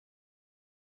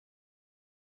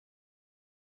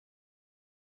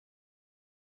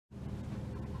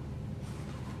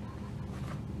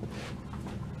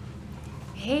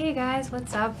Hey guys,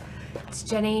 what's up? It's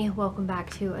Jenny. Welcome back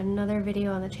to another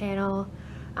video on the channel.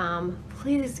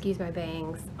 Please excuse my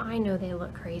bangs. I know they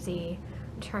look crazy.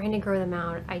 I'm trying to grow them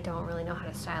out. I don't really know how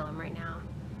to style them right now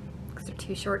because they're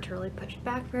too short to really push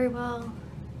back very well.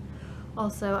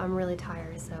 Also, I'm really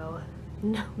tired, so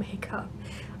no makeup.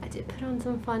 I did put on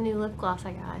some fun new lip gloss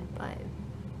I got, but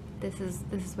this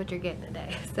is what you're getting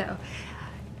today. So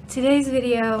today's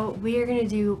video, we are going to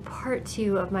do part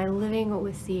 2 of my Living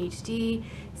with CHD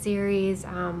series.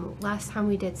 Last time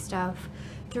we did stuff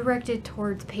directed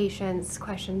towards patients,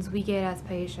 questions we get as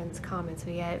patients, comments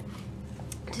we get.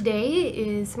 Today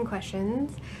is some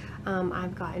questions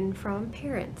I've gotten from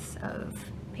parents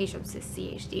of patients with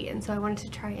CHD, and so I wanted to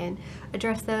try and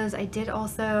address those. I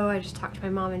just talked to my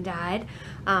mom and dad,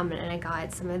 and I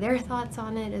got some of their thoughts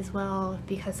on it as well,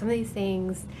 because some of these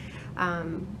things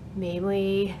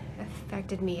mainly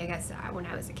affected me, I guess, when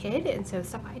I was a kid, and so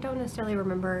stuff I don't necessarily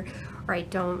remember or I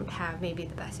don't have maybe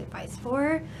the best advice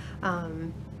for.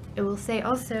 It will say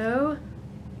also,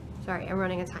 sorry, I'm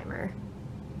running a timer.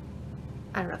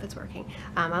 I don't know if it's working.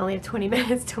 I only have 20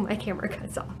 minutes till my camera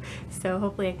cuts off, so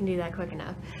hopefully I can do that quick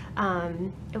enough.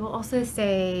 It will also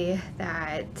say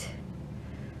that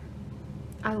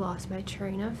I lost my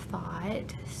train of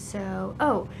thought.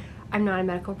 So, I'm not a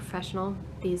medical professional.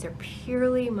 These are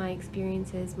purely my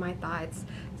experiences, my thoughts,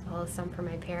 as well as some from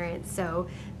my parents. So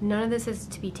none of this is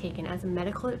to be taken as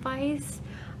medical advice.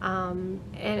 And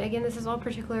again, this is all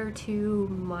particular to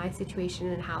my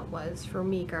situation and how it was for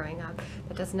me growing up.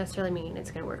 That doesn't necessarily mean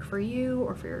it's going to work for you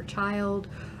or for your child,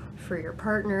 for your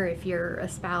partner, if you're a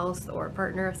spouse or a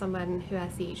partner of someone who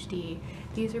has CHD.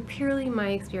 These are purely my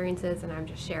experiences, and I'm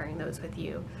just sharing those with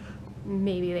you.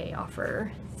 Maybe they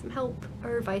offer some help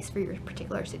or advice for your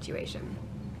particular situation.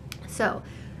 So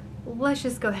let's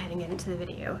just go ahead and get into the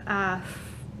video.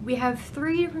 We have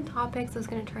 3 different topics I was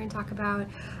going to try and talk about.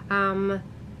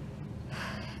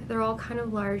 They're all kind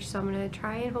of large, so I'm going to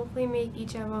try and hopefully make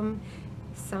each of them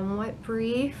somewhat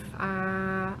brief.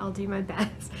 I'll do my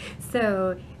best.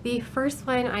 So the first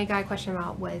one I got a question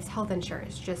about was health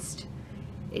insurance.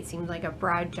 It seemed like a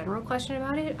broad general question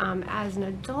about it. As an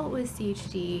adult with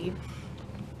CHD,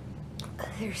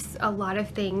 there's a lot of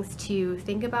things to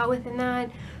think about within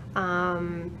that.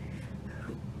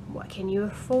 What can you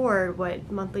afford?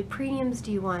 What monthly premiums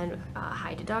do you want?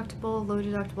 High deductible, low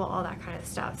deductible, all that kind of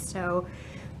stuff. So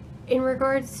in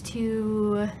regards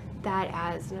to that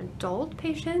as an adult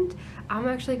patient, I'm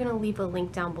actually going to leave a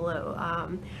link down below.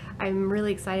 I'm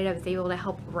really excited I was able to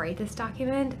help write this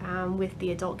document with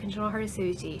the Adult Congenital Heart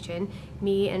Association,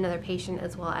 me and another patient,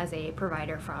 as well as a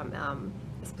provider from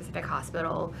a specific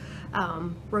hospital,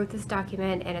 wrote this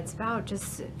document, and it's about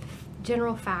just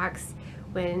general facts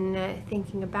when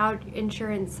thinking about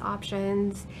insurance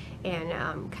options and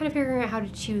kind of figuring out how to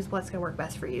choose what's going to work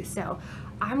best for you. So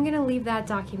I'm going to leave that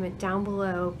document down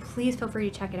below. Please feel free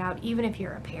to check it out. Even if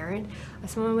you're a parent of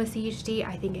someone with CHD,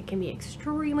 I think it can be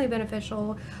extremely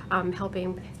beneficial,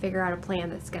 helping figure out a plan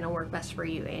that's going to work best for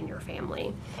you and your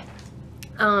family.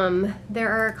 There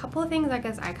are a couple of things I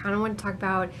guess I kind of want to talk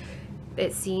about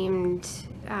that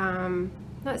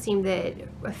that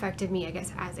affected me, I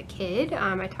guess, as a kid.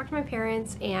 I talked to my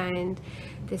parents, and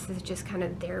this is just kind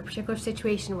of their particular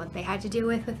situation, what they had to deal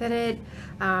with within it.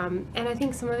 And I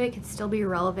think some of it could still be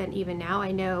relevant even now.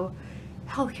 I know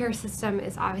healthcare system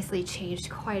has obviously changed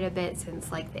quite a bit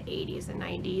since like the 80s and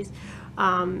 90s,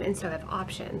 and so have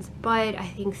options, but I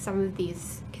think some of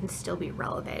these can still be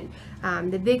relevant.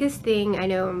 The biggest thing I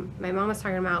know my mom was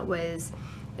talking about was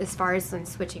as far as when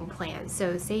switching plans.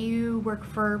 So say you work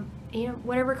for,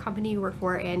 whatever company you work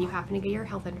for, and you happen to get your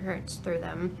health insurance through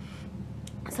them.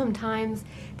 Sometimes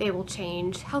they will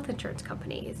change health insurance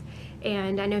companies,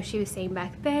 and I know she was saying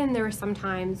back then there were some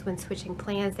times when switching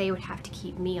plans they would have to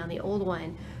keep me on the old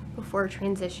one before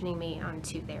transitioning me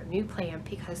onto their new plan,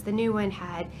 because the new one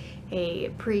had a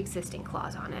pre-existing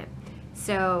clause on it.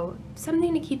 So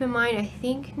something to keep in mind. I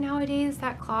think nowadays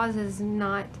that clause is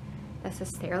not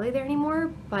necessarily there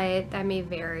anymore, but that may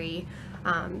vary.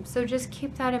 So just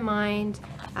keep that in mind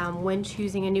when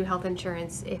choosing a new health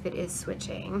insurance if it is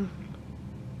switching.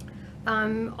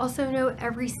 Also note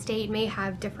every state may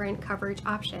have different coverage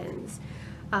options.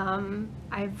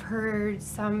 I've heard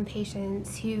some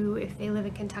patients who, if they live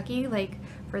in Kentucky, like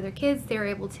for their kids, they're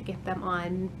able to get them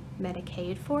on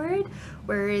Medicaid for it,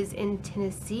 whereas in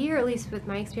Tennessee, or at least with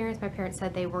my experience, my parents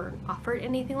said they weren't offered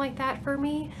anything like that for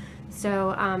me.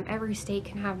 So every state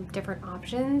can have different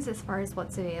options as far as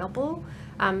what's available.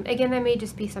 Again, that may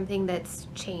just be something that's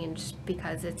changed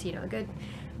because it's, a good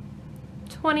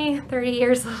 20, 30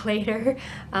 years later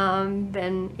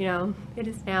than, it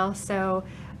is now. So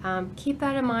keep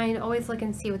that in mind. Always look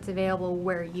and see what's available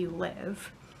where you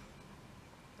live.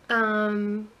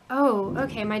 Oh,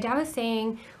 okay. My dad was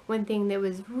saying one thing that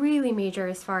was really major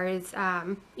as far as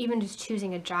even just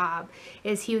choosing a job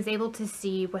is he was able to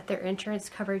see what their insurance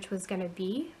coverage was going to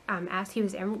be as he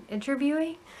was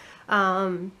interviewing.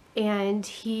 And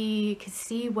he could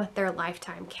see what their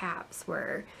lifetime caps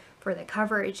were for the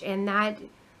coverage, and that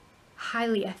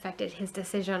highly affected his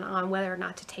decision on whether or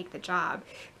not to take the job,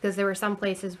 because there were some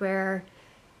places where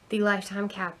the lifetime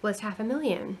cap was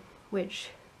 $500,000, which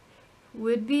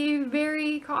would be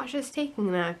very cautious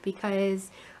taking that, because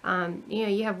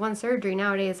you have one surgery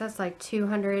nowadays, that's like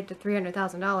 $200,000 to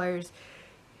 $300,000.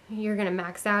 You're gonna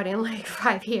max out in like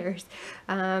 5 years.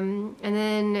 And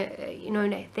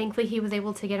then thankfully he was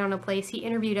able to get on a place. He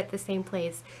interviewed at the same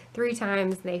place 3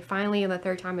 times. They finally, on the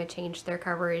 3rd time, had changed their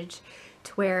coverage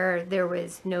to where there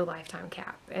was no lifetime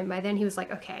cap. And by then he was like,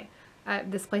 okay,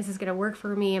 this place is gonna work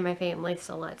for me and my family,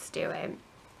 so let's do it.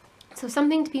 So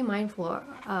something to be mindful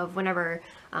of whenever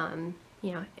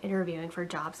interviewing for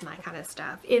jobs and that kind of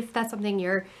stuff, if that's something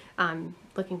you're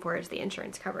looking for, is the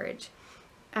insurance coverage.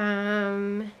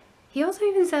 He also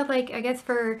even said, like, I guess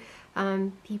for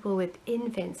people with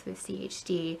infants with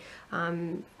CHD,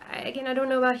 again, I don't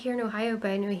know about here in Ohio, but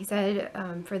I know he said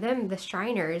for them, the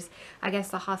Shriners, I guess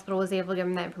the hospital was able to give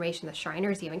them that information. The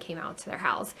Shriners even came out to their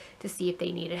house to see if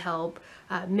they needed help.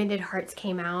 Mended Hearts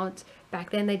came out.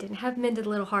 Back then they didn't have Mended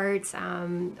Little Hearts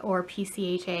or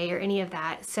PCHA or any of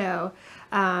that. So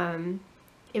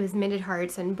it was Mended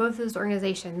Hearts, and both of those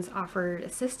organizations offered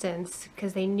assistance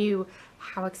because they knew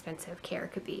how expensive care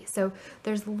could be. So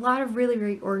there's a lot of really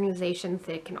great organizations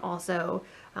that can also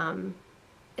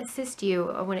assist you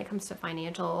when it comes to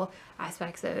financial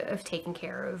aspects of taking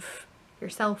care of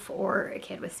yourself or a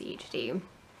kid with CHD.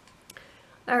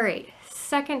 All right,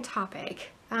 second topic.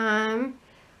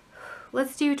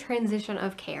 Let's do transition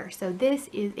of care. So this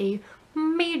is a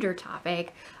major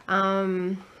topic.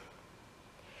 And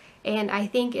I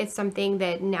think it's something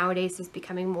that nowadays is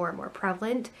becoming more and more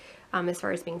prevalent as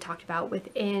far as being talked about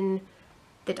within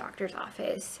the doctor's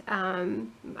office.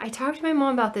 I talked to my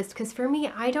mom about this because for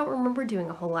me, I don't remember doing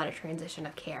a whole lot of transition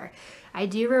of care. I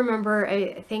do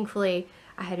remember, thankfully,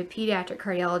 I had a pediatric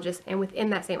cardiologist, and within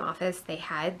that same office, they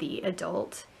had the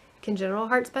adult congenital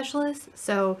heart specialist.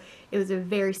 So it was a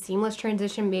very seamless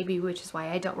transition, maybe, which is why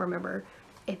I don't remember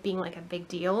it being like a big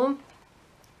deal.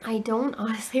 I don't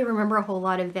honestly remember a whole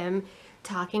lot of them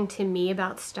talking to me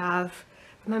about stuff.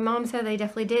 My mom said they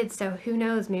definitely did, so who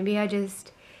knows, maybe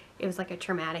it was like a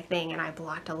traumatic thing and I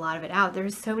blocked a lot of it out.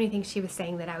 There's so many things she was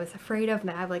saying that I was afraid of and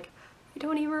that I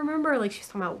don't even remember. Like, she was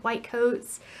talking about white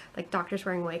coats, like doctors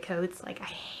wearing white coats. Like, I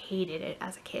hated it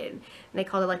as a kid. And they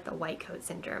called it like the white coat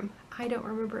syndrome. I don't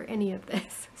remember any of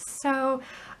this. So,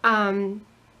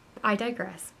 I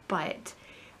digress, but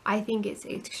I think it's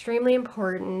extremely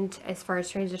important as far as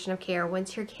transition of care.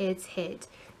 Once your kids hit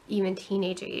even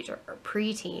teenage age or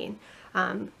preteen,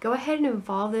 go ahead and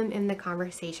involve them in the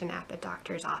conversation at the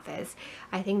doctor's office.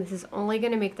 I think this is only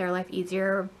going to make their life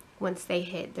easier once they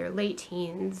hit their late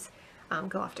teens,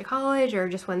 go off to college, or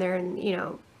just when they're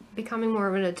becoming more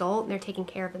of an adult and they're taking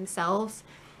care of themselves.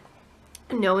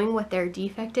 Knowing what their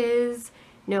defect is,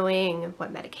 knowing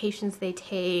what medications they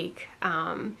take,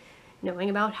 knowing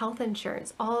about health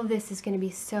insurance, all of this is going to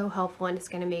be so helpful, and it's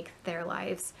going to make their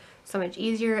lives so much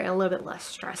easier and a little bit less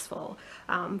stressful.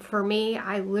 For me,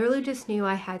 I literally just knew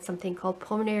I had something called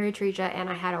pulmonary atresia and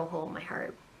I had a hole in my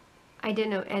heart. I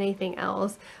didn't know anything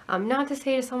else. Not to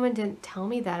say someone didn't tell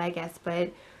me that, I guess,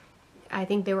 but I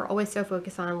think they were always so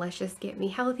focused on, let's just get me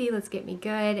healthy, let's get me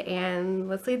good, and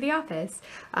let's leave the office.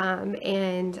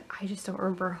 And I just don't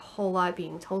remember a whole lot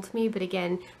being told to me, but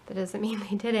again, that doesn't mean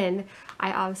they didn't.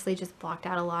 I obviously just blocked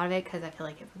out a lot of it because I feel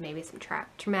like it was maybe some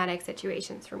traumatic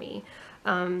situations for me.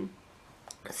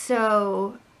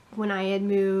 So when I had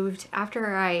moved,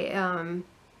 after I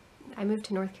moved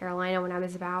to North Carolina when I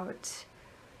was about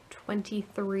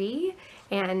 23,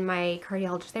 and my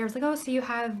cardiologist there was like, oh, so you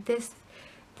have this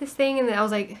thing, and I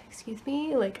was like, excuse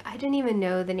me, like, I didn't even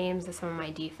know the names of some of my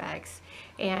defects,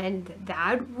 and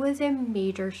that was a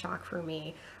major shock for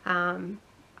me. I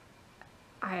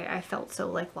felt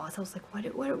so like lost. I was like,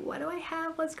 what do I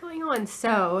have? What's going on?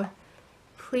 So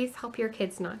please help your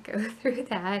kids not go through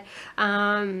that.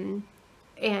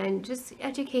 And just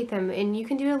educate them, and you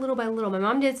can do it little by little. My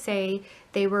mom did say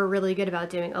they were really good about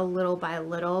doing a little by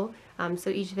little.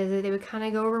 So each visit they would kind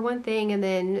of go over one thing, and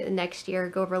then next year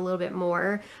go over a little bit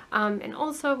more. And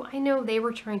also, I know they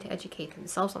were trying to educate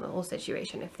themselves on the whole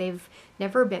situation. If they've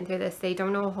never been through this, they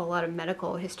don't know a whole lot of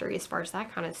medical history as far as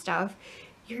that kind of stuff.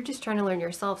 you're just trying to learn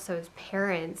yourself. So as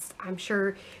parents, I'm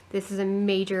sure this is a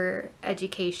major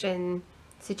education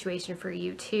situation for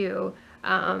you too.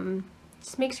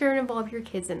 Just make sure to involve your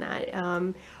kids in that.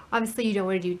 Obviously, you don't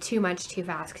want to do too much too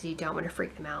fast because you don't want to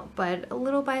freak them out. But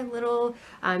little by little,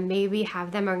 maybe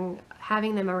having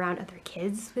them around other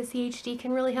kids with CHD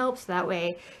can really help. So that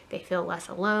way they feel less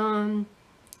alone.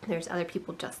 There's other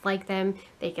people just like them.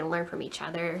 They can learn from each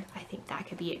other. I think that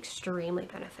could be extremely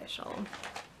beneficial.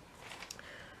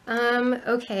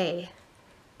 Okay,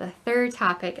 the third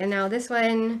topic, and now this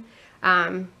one,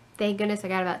 thank goodness I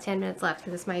got about 10 minutes left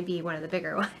because this might be one of the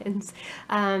bigger ones.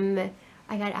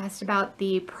 I got asked about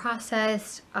the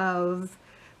process of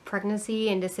pregnancy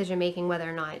and decision making whether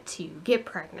or not to get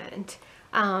pregnant.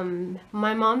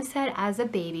 My mom said as a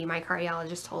baby, my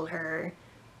cardiologist told her,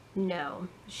 no,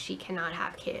 she cannot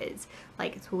have kids.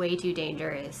 Like, it's way too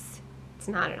dangerous. It's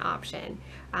not an option.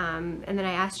 And then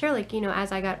I asked her, like,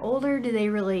 as I got older, did they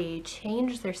really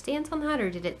change their stance on that or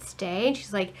did it stay? And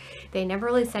she's like, they never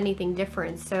really said anything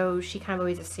different. So she kind of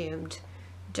always assumed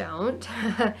don't.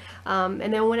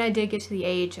 And then when I did get to the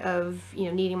age of,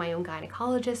 needing my own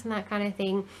gynecologist and that kind of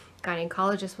thing,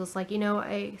 gynecologist was like,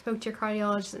 I spoke to your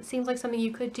cardiologist. It seems like something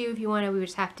you could do if you wanted. We would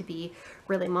just have to be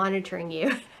really monitoring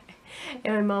you.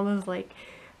 And my mom was like,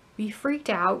 we freaked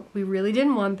out. We really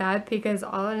didn't want that because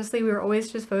honestly, we were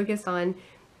always just focused on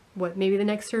what maybe the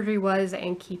next surgery was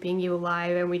and keeping you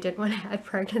alive. And we didn't want to add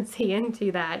pregnancy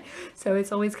into that. So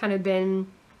it's always kind of been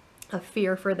a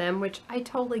fear for them, which I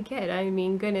totally get. I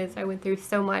mean, goodness, I went through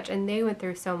so much and they went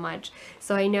through so much.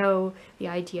 So I know the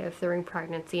idea of throwing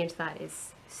pregnancy into that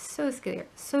is so scary,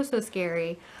 so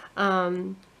scary.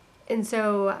 And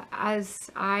so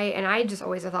I just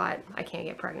always thought I can't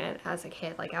get pregnant as a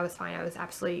kid. Like, I was fine. I was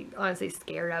absolutely, honestly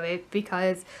scared of it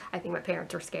because I think my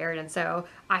parents were scared. And so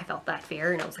I felt that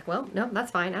fear and I was like, well, no,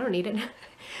 that's fine. I don't need it.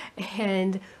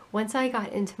 And once I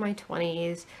got into my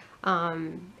 20s,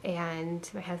 and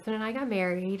my husband and I got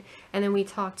married, and then we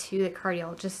talked to the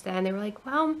cardiologist and they were like,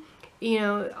 well,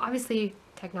 obviously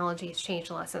technology has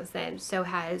changed a lot since then. So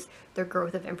has the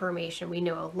growth of information. We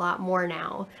know a lot more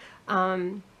now.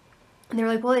 And they were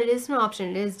like, well, it is an option.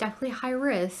 It is definitely high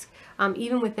risk.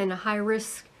 Even within a high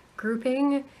risk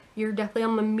grouping, you're definitely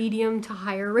on the medium to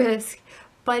higher risk,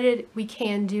 but we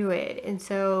can do it. And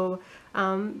so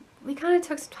we kind of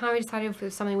took some time. We decided if it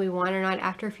was something we wanted or not.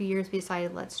 After a few years, we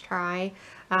decided let's try.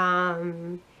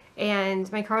 And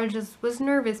my cardiologist was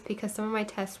nervous because some of my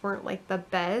tests weren't like the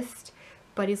best,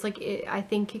 but he's like, I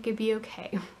think it could be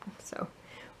okay. So,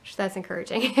 which that's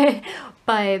encouraging.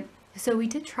 But so we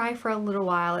did try for a little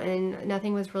while and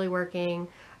nothing was really working.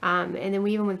 And then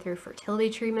we even went through fertility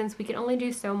treatments. We could only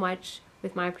do so much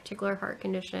with my particular heart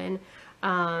condition.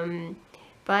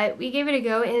 But we gave it a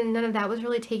go and none of that was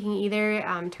really taking either.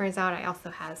 Turns out I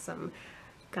also have some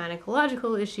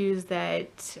gynecological issues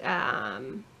that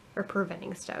are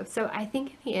preventing stuff. So I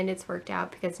think in the end it's worked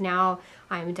out because now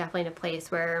I'm definitely in a place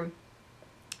where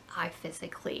I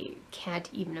physically can't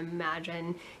even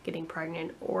imagine getting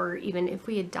pregnant, or even if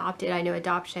we adopted. I know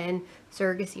adoption,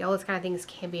 surrogacy, all those kind of things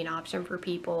can be an option for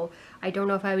people. I don't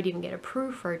know if I would even get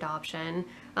approved for adoption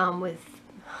with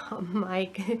my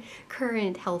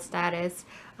current health status.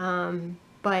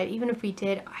 But even if we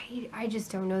did, I just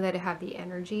don't know that I have the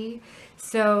energy.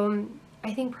 So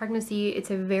I think pregnancy, it's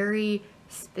a very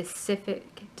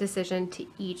specific decision to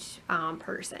each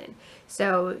person.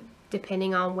 So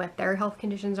depending on what their health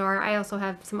conditions are. I also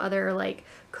have some other like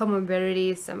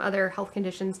comorbidities, some other health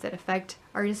conditions that affect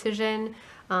our decision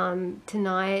to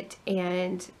not.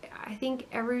 And I think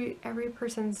every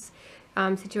person's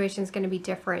situation is going to be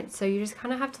different. So you just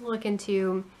kind of have to look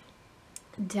into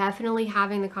definitely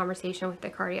having the conversation with the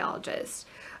cardiologist.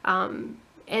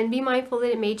 And be mindful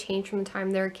that it may change from the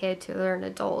time they're a kid to they're an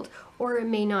adult, or it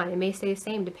may not. It may stay the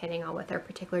same depending on what their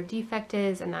particular defect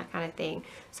is and that kind of thing.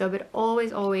 So, but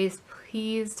always,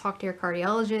 please talk to your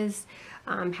cardiologist.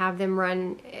 Have them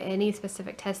run any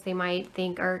specific tests they might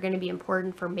think are going to be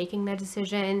important for making that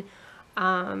decision.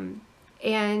 And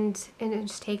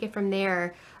just take it from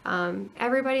there.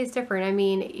 Everybody's different. I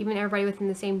mean, even everybody within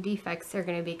the same defects, they're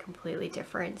going to be completely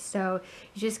different. So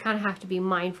you just kind of have to be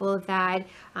mindful of that.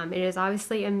 It is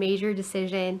obviously a major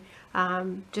decision.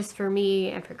 Just for me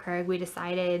and for Craig, we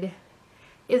decided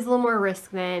it's a little more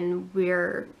risk than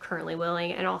we're currently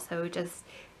willing. And also just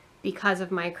because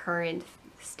of my current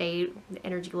state,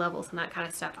 energy levels and that kind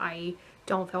of stuff, I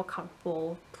don't feel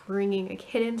comfortable bringing a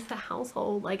kid into the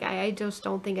household. Like, I just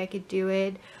don't think I could do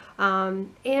it.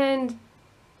 And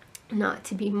not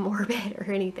to be morbid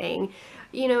or anything,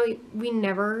 you know, we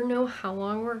never know how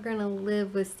long we're gonna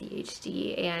live with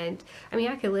CHD. And I mean,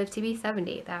 I could live to be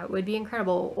 70. That would be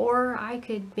incredible. Or I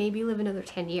could maybe live another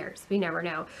 10 years. We never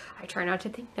know. I try not to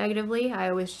think negatively. I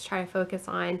always just try to focus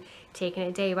on taking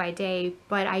it day by day.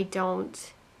 But I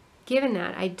don't, given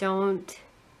that, I don't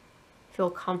feel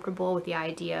comfortable with the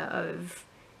idea of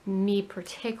me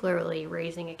particularly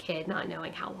raising a kid not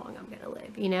knowing how long I'm gonna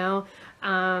live, you know?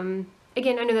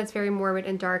 Again, I know that's very morbid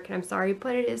and dark, and I'm sorry,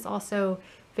 but it is also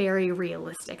very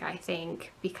realistic, I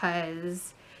think,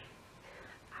 because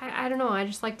I don't know, I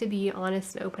just like to be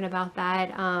honest and open about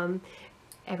that.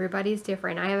 Everybody's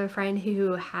different. I have a friend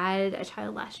who had a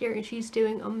child last year, and she's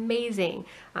doing amazing.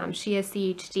 She has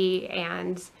CHD,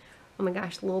 and oh my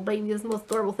gosh, the little baby is the most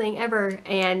adorable thing ever,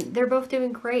 and they're both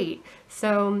doing great.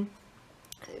 So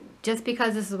just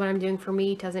because this is what I'm doing for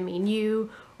me doesn't mean you,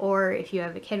 or if you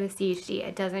have a kid with CHD,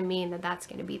 it doesn't mean that that's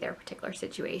going to be their particular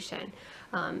situation.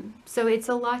 So it's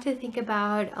a lot to think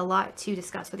about, a lot to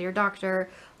discuss with your doctor,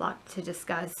 a lot to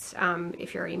discuss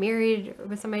if you're already married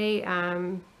with somebody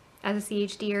as a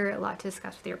CHDer, a lot to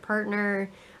discuss with your partner.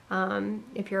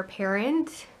 If you're a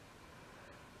parent,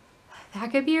 that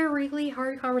could be a really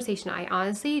hard conversation. I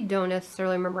honestly don't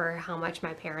necessarily remember how much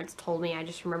my parents told me. I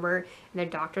just remember in their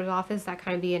doctor's office that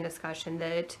kind of be a discussion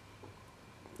that,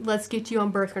 let's get you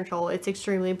on birth control. It's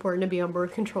extremely important to be on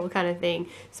birth control kind of thing.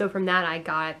 So from that, I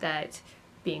got that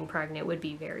being pregnant would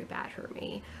be very bad for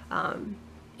me.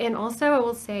 And also I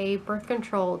will say birth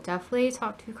control, definitely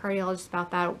talk to a cardiologist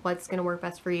about that, what's going to work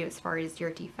best for you as far as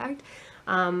your defect.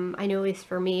 I know at least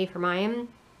for me, for mine,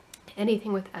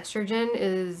 anything with estrogen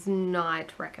is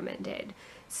not recommended.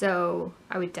 So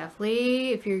I would definitely,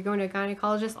 if you're going to a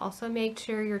gynecologist, also make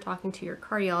sure you're talking to your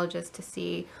cardiologist to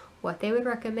see what they would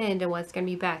recommend and what's going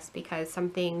to be best, because some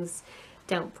things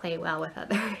don't play well with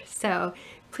others. So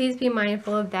please be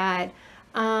mindful of that.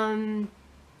 I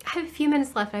have a few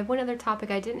minutes left. I have one other topic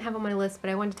I didn't have on my list,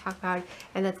 but I wanted to talk about,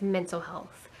 and that's mental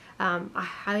health. I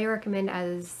highly recommend,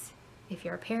 as if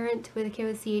you're a parent with a kid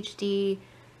with CHD,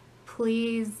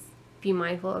 please be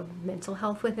mindful of mental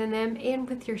health within them and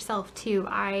with yourself too.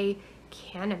 I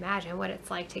can't imagine what it's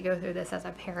like to go through this as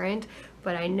a parent,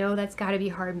 but I know that's got to be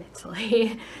hard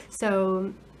mentally.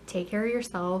 So take care of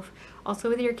yourself. Also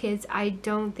with your kids, I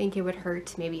don't think it would hurt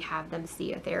to maybe have them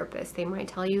see a therapist. They might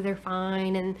tell you they're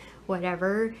fine and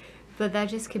whatever, but that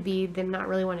just could be them not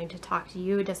really wanting to talk to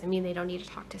you. It doesn't mean they don't need to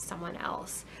talk to someone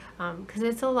else, because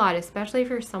it's a lot, especially if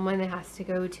you're someone that has to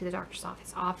go to the doctor's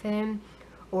office often,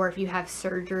 or if you have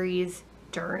surgeries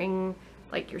during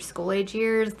like your school age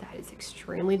years. That is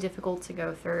extremely difficult to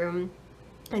go through,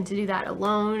 and to do that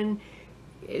alone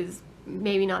is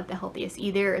maybe not the healthiest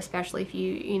either, especially if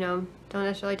you know, don't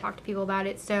necessarily talk to people about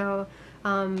it. So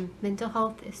mental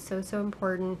health is so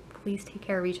important. Please take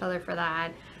care of each other for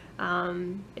that.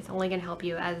 It's only going to help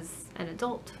you as an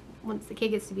adult once the kid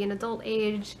gets to be an adult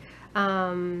age.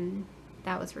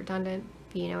 That was redundant,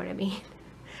 but you know what I mean.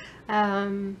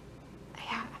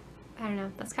 Yeah, I don't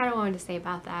know, that's kind of what I wanted to say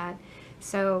about that.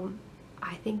 So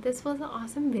I think this was an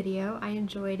awesome video. I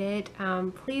enjoyed it.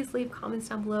 Please leave comments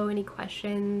down below, any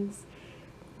questions.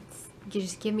 You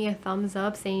just give me a thumbs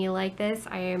up saying you like this.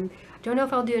 I don't know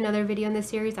if I'll do another video in this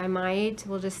series. I might.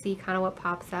 We'll just see kind of what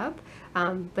pops up.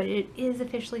 But it is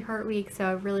officially Heart Week, so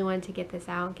I really wanted to get this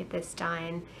out, get this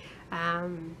done.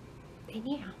 And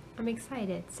yeah, I'm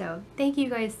excited. So thank you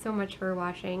guys so much for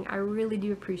watching. I really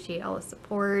do appreciate all the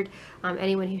support.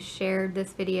 Anyone who shared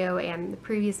this video and the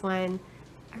previous one,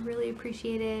 I really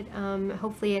appreciate it.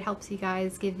 Hopefully it helps you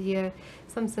guys, gives you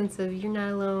some sense of you're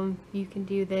not alone, you can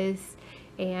do this.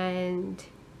 And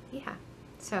yeah,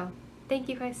 so thank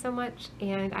you guys so much,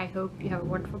 and I hope you have a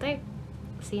wonderful day.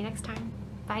 See you next time.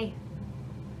 Bye.